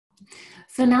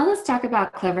So now let's talk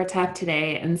about CleverTap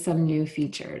today and some new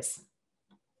features.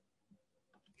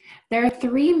 There are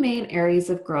three main areas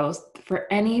of growth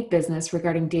for any business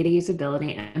regarding data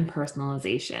usability and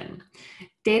personalization.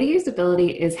 Data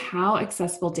usability is how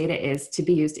accessible data is to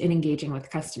be used in engaging with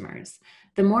customers.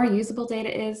 The more usable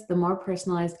data is, the more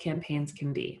personalized campaigns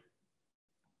can be.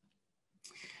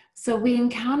 So we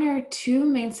encounter two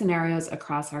main scenarios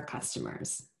across our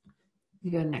customers.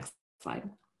 You go to the next slide.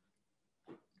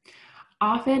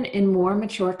 Often in more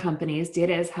mature companies,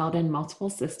 data is held in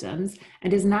multiple systems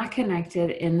and is not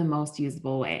connected in the most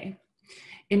usable way.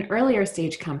 In earlier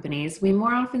stage companies, we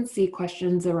more often see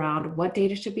questions around what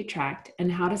data should be tracked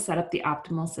and how to set up the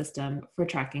optimal system for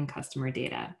tracking customer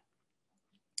data.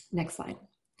 Next slide.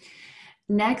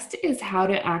 Next is how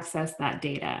to access that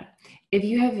data. If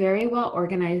you have very well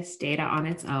organized data on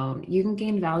its own, you can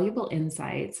gain valuable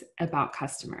insights about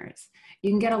customers.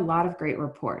 You can get a lot of great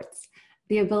reports.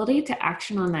 The ability to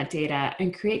action on that data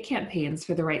and create campaigns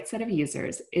for the right set of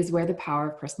users is where the power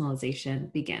of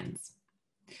personalization begins.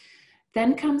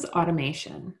 Then comes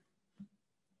automation.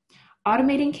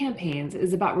 Automating campaigns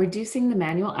is about reducing the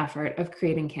manual effort of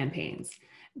creating campaigns.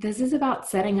 This is about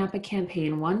setting up a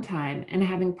campaign one time and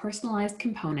having personalized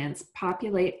components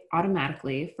populate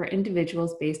automatically for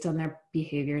individuals based on their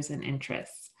behaviors and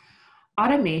interests.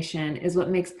 Automation is what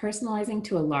makes personalizing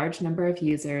to a large number of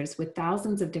users with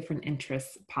thousands of different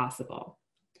interests possible.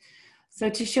 So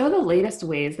to show the latest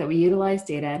ways that we utilize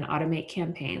data and automate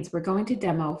campaigns, we're going to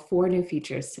demo 4 new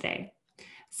features today: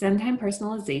 send-time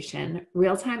personalization,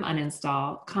 real-time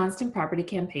uninstall, constant property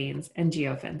campaigns, and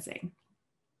geofencing.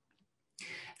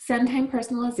 Send-time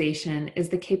personalization is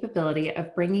the capability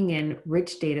of bringing in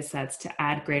rich data sets to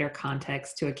add greater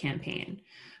context to a campaign.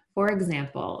 For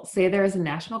example, say there is a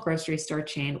national grocery store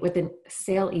chain with a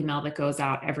sale email that goes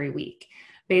out every week.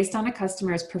 Based on a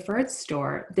customer's preferred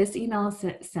store, this email is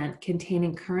sent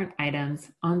containing current items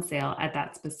on sale at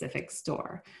that specific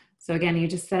store. So again, you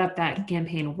just set up that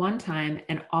campaign one time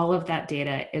and all of that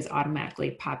data is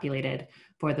automatically populated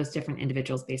for those different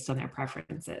individuals based on their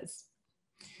preferences.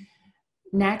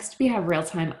 Next, we have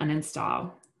real-time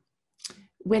uninstall.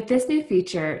 With this new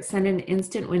feature, send an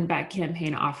instant win-back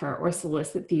campaign offer or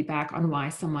solicit feedback on why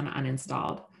someone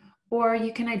uninstalled. Or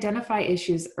you can identify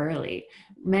issues early.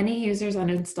 Many users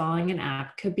uninstalling an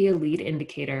app could be a lead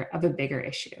indicator of a bigger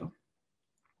issue.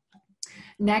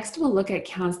 Next, we'll look at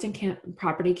constant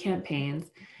property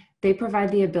campaigns. They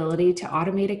provide the ability to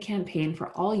automate a campaign for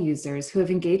all users who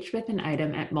have engaged with an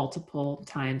item at multiple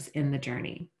times in the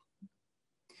journey.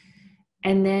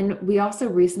 And then we also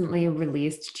recently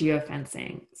released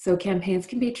geofencing. So campaigns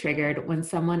can be triggered when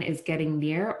someone is getting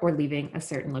near or leaving a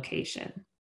certain location.